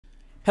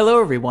Hello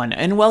everyone,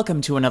 and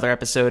welcome to another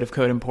episode of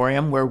Code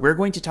Emporium, where we're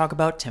going to talk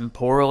about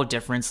temporal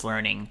difference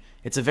learning.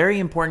 It's a very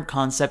important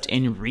concept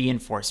in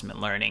reinforcement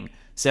learning.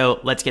 So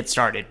let's get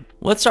started.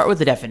 Let's start with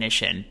the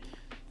definition.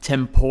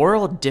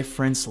 Temporal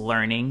difference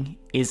learning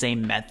is a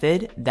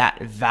method that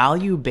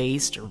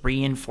value-based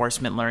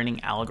reinforcement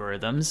learning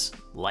algorithms,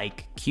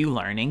 like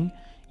Q-learning,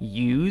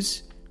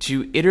 use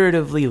to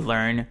iteratively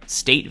learn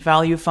state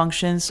value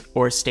functions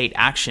or state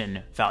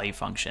action value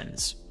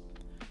functions.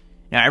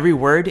 Now, every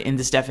word in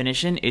this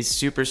definition is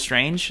super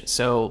strange,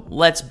 so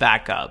let's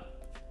back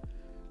up.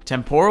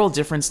 Temporal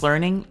difference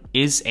learning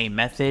is a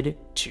method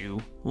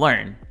to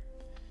learn.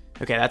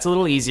 Okay, that's a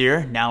little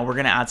easier. Now we're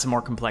going to add some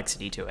more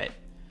complexity to it.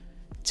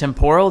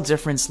 Temporal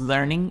difference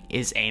learning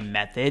is a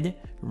method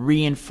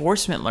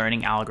reinforcement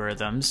learning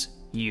algorithms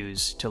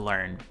use to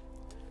learn.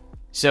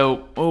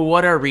 So,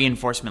 what are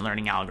reinforcement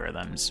learning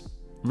algorithms?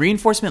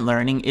 Reinforcement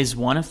learning is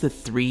one of the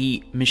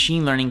three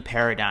machine learning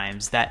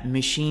paradigms that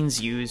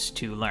machines use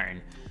to learn.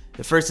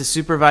 The first is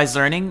supervised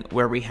learning,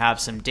 where we have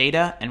some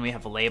data and we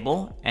have a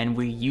label, and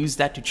we use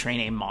that to train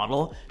a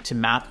model to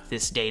map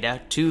this data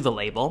to the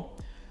label.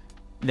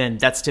 Then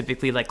that's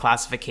typically like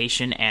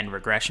classification and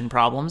regression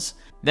problems.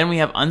 Then we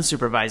have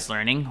unsupervised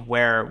learning,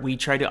 where we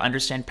try to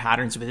understand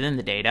patterns within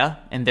the data,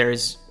 and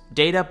there's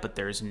data, but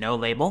there's no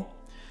label.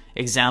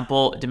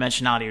 Example,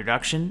 dimensionality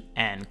reduction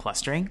and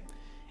clustering.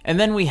 And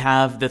then we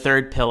have the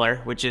third pillar,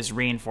 which is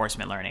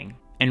reinforcement learning.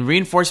 And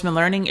reinforcement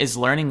learning is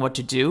learning what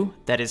to do,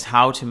 that is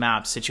how to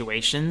map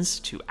situations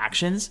to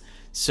actions,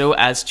 so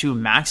as to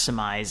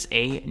maximize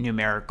a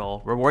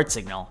numerical reward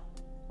signal.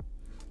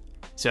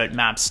 So it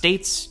maps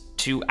states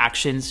to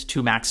actions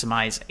to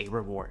maximize a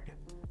reward.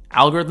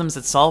 Algorithms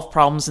that solve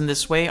problems in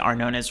this way are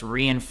known as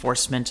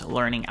reinforcement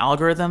learning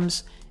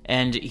algorithms,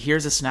 and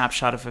here's a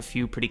snapshot of a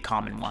few pretty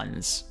common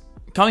ones.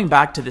 Coming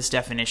back to this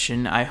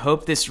definition, I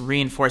hope this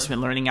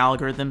reinforcement learning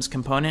algorithms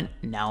component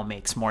now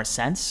makes more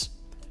sense.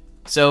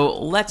 So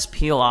let's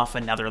peel off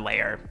another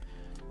layer.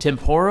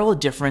 Temporal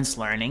difference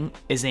learning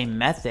is a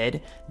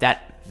method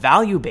that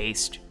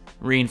value-based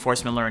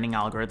reinforcement learning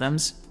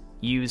algorithms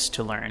use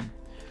to learn.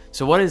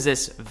 So what is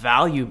this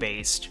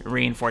value-based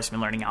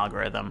reinforcement learning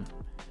algorithm?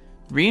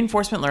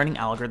 Reinforcement learning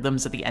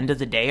algorithms at the end of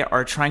the day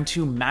are trying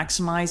to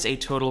maximize a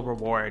total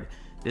reward.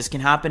 This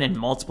can happen in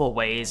multiple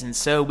ways, and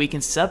so we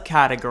can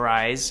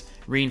subcategorize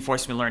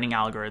reinforcement learning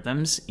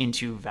algorithms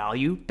into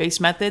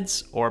value-based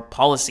methods or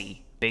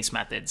policy-based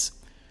methods.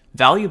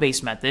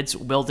 Value-based methods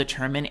will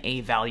determine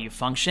a value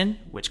function,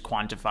 which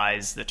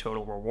quantifies the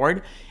total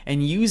reward,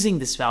 and using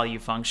this value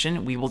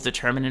function, we will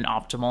determine an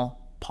optimal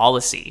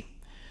policy.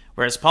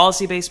 Whereas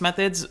policy-based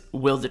methods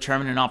will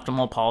determine an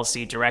optimal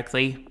policy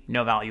directly,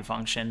 no value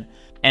function.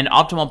 And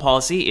optimal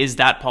policy is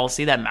that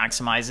policy that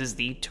maximizes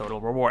the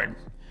total reward.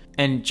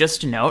 And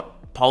just to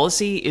note,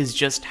 policy is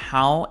just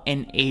how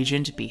an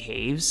agent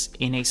behaves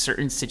in a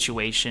certain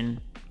situation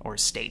or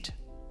state.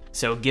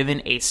 So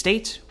given a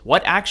state,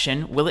 what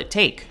action will it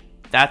take?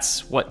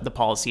 That's what the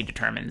policy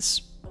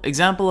determines.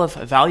 Example of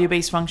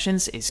value-based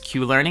functions is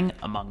Q-learning,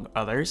 among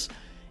others.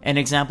 An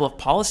example of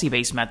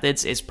policy-based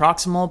methods is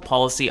proximal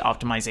policy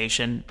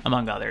optimization,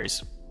 among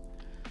others.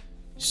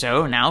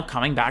 So now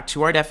coming back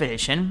to our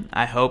definition,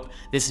 I hope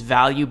this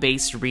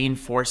value-based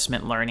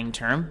reinforcement learning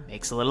term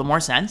makes a little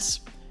more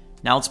sense.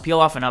 Now let's peel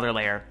off another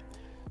layer.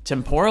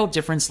 Temporal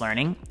difference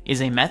learning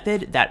is a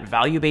method that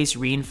value-based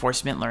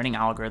reinforcement learning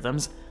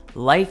algorithms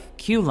like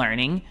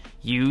Q-learning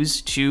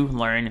use to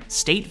learn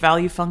state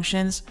value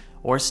functions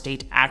or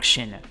state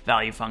action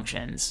value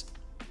functions.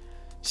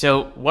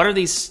 So what are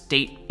these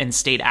state and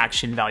state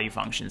action value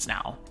functions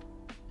now?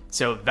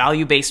 So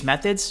value-based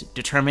methods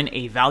determine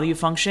a value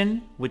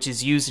function, which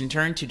is used in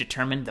turn to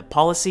determine the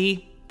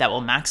policy that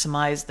will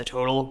maximize the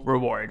total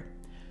reward.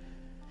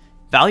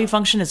 Value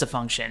function is a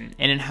function,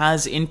 and it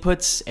has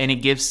inputs and it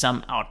gives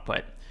some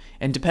output.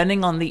 And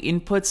depending on the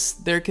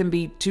inputs, there can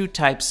be two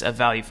types of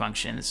value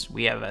functions.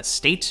 We have a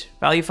state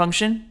value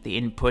function, the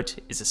input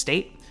is a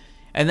state,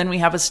 and then we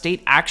have a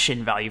state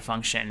action value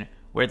function,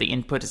 where the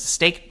input is a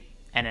state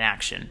and an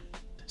action.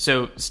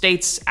 So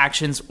states,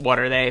 actions, what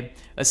are they?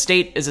 A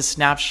state is a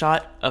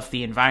snapshot of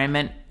the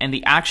environment, and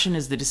the action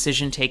is the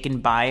decision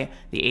taken by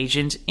the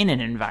agent in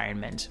an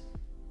environment.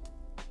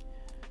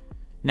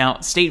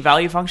 Now, state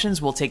value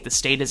functions will take the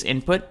state as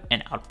input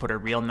and output a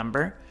real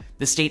number.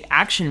 The state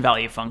action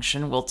value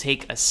function will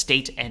take a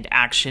state and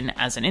action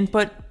as an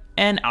input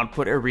and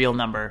output a real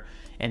number,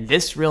 and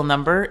this real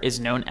number is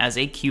known as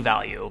a Q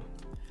value.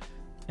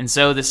 And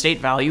so the state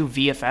value,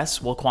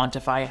 VFS, will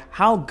quantify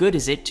how good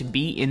is it to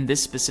be in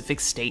this specific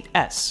state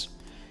S,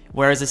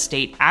 whereas a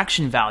state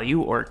action value,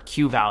 or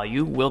Q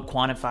value, will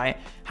quantify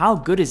how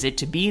good is it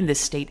to be in this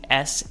state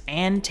S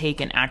and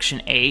take an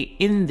action A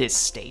in this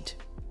state.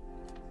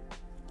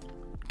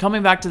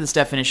 Coming back to this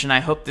definition, I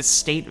hope this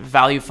state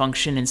value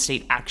function and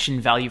state action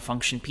value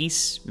function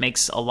piece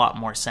makes a lot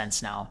more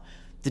sense now.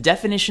 The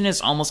definition is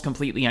almost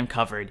completely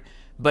uncovered,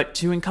 but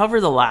to uncover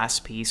the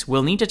last piece,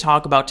 we'll need to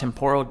talk about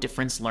temporal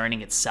difference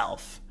learning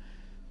itself.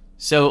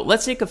 So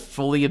let's take a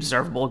fully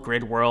observable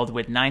grid world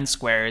with 9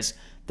 squares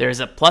There's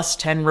a plus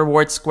 10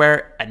 reward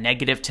square, a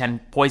negative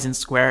 10 poison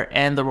square,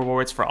 and the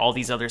rewards for all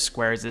these other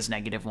squares is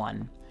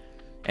 -1.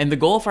 And the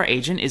goal of our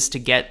agent is to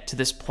get to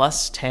this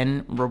plus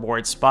 10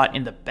 reward spot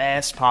in the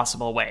best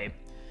possible way.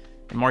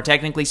 And more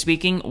technically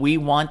speaking, we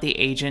want the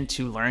agent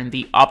to learn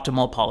the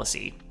optimal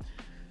policy.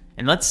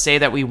 And let's say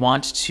that we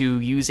want to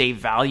use a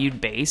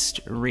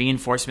value-based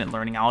reinforcement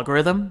learning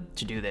algorithm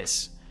to do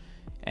this.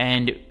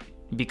 And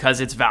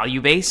because it's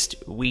value-based,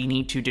 we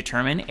need to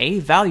determine a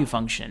value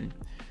function.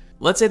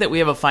 Let's say that we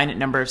have a finite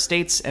number of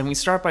states, and we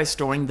start by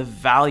storing the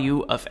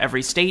value of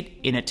every state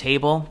in a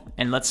table,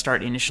 and let's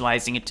start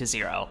initializing it to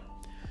 0.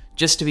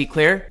 Just to be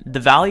clear, the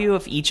value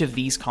of each of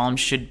these columns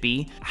should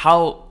be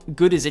how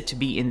good is it to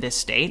be in this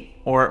state,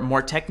 or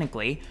more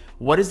technically,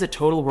 what is the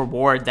total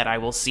reward that I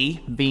will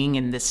see being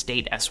in this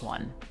state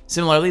S1.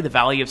 Similarly, the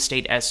value of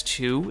state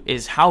S2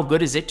 is how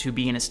good is it to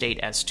be in a state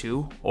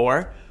S2,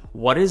 or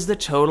what is the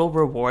total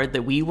reward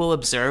that we will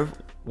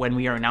observe when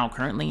we are now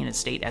currently in a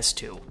state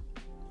S2.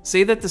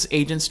 Say that this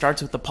agent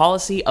starts with the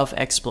policy of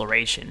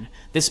exploration.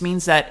 This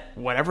means that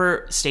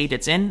whatever state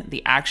it's in,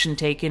 the action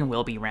taken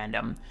will be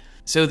random.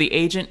 So the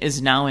agent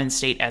is now in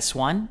state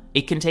S1.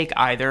 It can take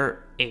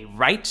either a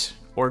right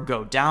or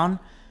go down,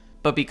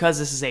 but because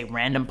this is a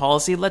random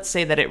policy, let's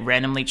say that it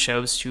randomly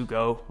chose to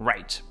go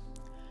right.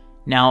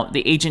 Now,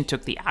 the agent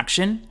took the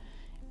action,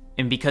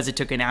 and because it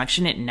took an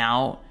action, it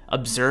now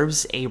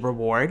observes a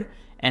reward,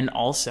 and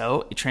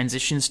also it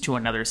transitions to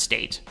another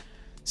state.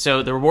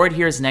 So the reward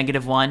here is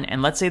 -1,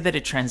 and let's say that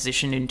it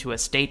transitioned into a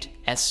state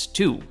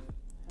S2.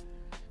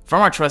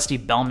 From our trusty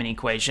Bellman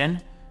equation,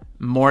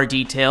 more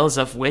details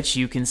of which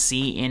you can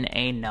see in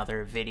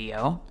another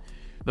video.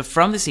 But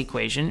from this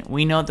equation,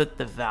 we know that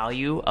the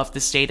value of the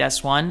state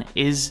S1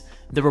 is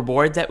the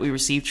reward that we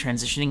receive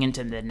transitioning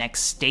into the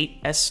next state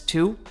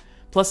S2,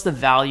 plus the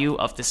value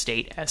of the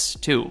state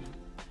S2.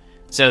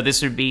 So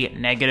this would be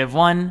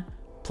 -1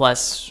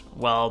 plus,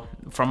 well,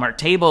 from our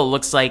table, it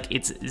looks like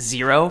it's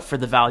 0 for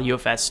the value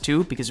of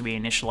S2 because we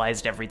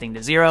initialized everything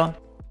to 0.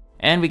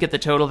 And we get the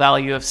total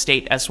value of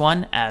state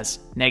S1 as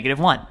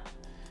 -1.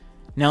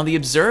 Now, the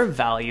observed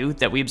value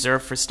that we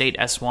observe for state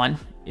S1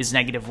 is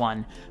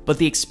 -1, but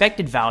the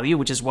expected value,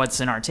 which is what's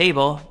in our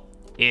table,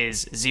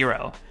 is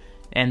 0.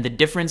 And the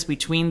difference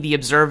between the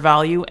observed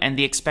value and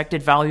the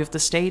expected value of the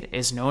state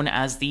is known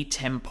as the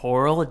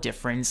temporal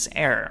difference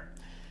error.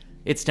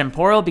 It's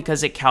temporal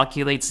because it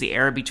calculates the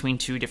error between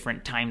two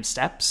different time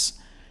steps,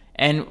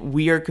 and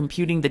we are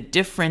computing the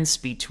difference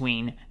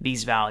between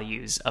these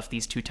values of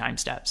these two time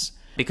steps.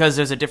 Because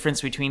there's a difference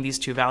between these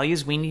two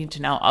values, we need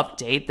to now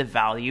update the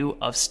value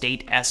of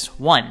state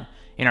S1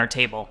 in our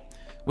table,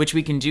 which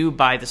we can do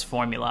by this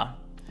formula.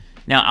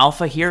 Now,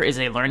 alpha here is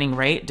a learning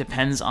rate,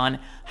 depends on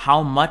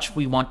how much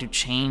we want to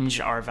change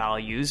our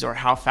values or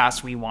how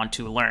fast we want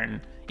to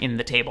learn in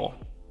the table.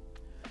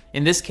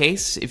 In this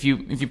case, if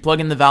you plug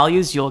in the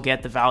values, you'll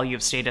get the value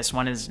of state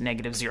S1 is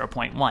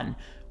 -0.1,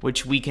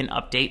 which we can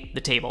update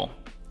the table.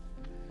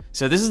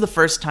 So this is the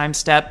first time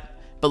step.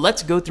 But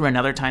let's go through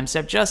another time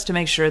step just to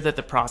make sure that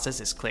the process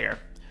is clear.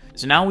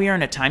 So now we are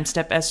in a time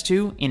step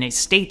S2 in a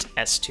state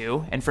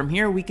S2, and from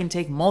here we can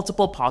take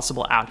multiple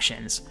possible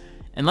actions.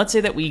 And let's say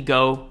that we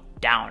go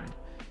down.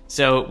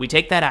 So we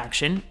take that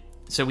action,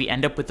 so we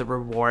end up with the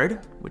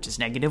reward, which is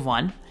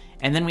 -1,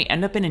 and then we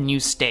end up in a new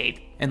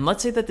state. And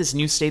let's say that this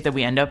new state that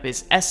we end up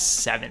is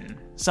S7,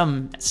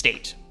 some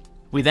state.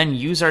 We then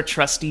use our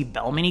trusty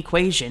Bellman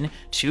equation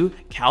to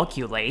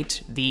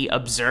calculate the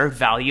observed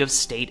value of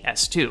state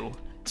S2.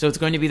 So it's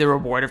going to be the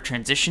reward of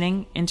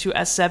transitioning into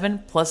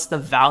S7 plus the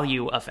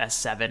value of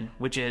S7,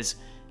 which is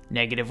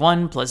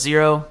 -1 plus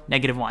 0,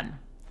 -1.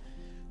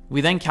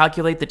 We then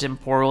calculate the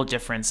temporal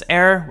difference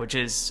error, which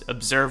is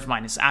observed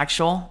minus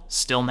actual,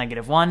 still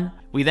 -1.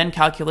 We then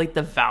calculate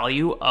the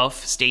value of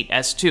state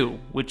S2,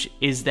 which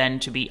is then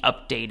to be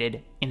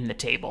updated in the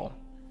table.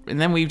 And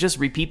then we just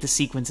repeat the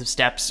sequence of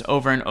steps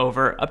over and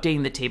over,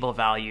 updating the table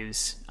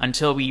values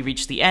until we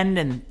reach the end,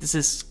 and this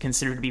is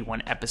considered to be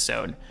one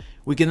episode.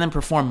 We can then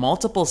perform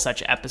multiple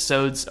such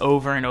episodes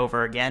over and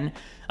over again,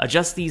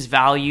 adjust these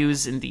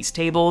values in these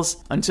tables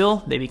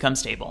until they become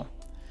stable.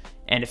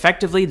 And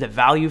effectively, the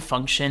value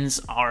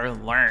functions are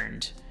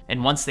learned.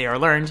 And once they are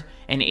learned,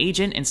 an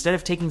agent, instead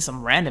of taking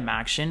some random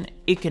action,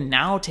 it can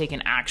now take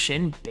an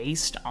action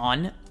based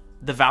on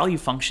the value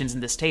functions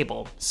in this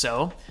table.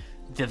 So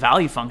the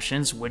value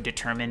functions would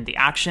determine the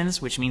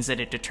actions, which means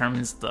that it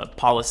determines the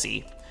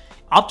policy.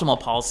 Optimal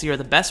policy, or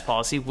the best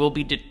policy, will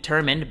be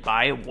determined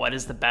by what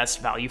is the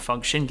best value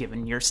function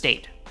given your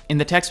state. In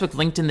the textbook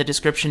linked in the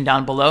description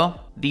down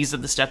below, these are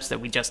the steps that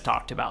we just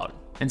talked about.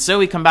 And so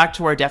we come back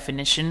to our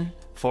definition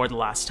for the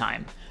last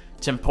time.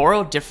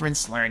 Temporal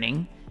difference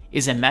learning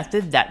is a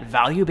method that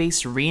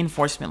value-based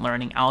reinforcement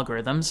learning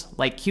algorithms,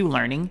 like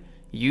Q-learning,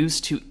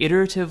 use to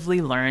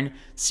iteratively learn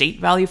state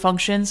value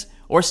functions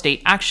or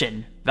state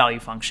action value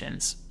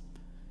functions.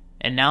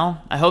 And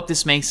now, I hope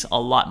this makes a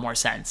lot more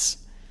sense.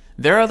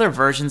 There are other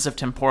versions of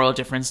temporal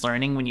difference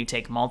learning when you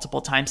take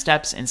multiple time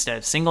steps instead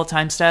of single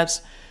time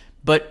steps,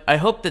 but I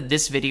hope that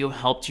this video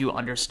helped you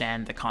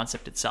understand the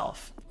concept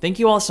itself. Thank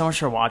you all so much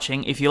for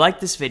watching. If you like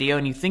this video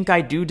and you think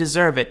I do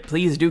deserve it,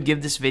 please do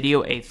give this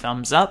video a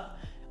thumbs up.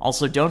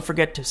 Also, don't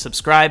forget to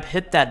subscribe,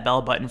 hit that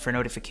bell button for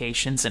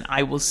notifications, and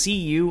I will see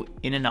you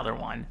in another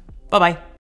one. Bye-bye.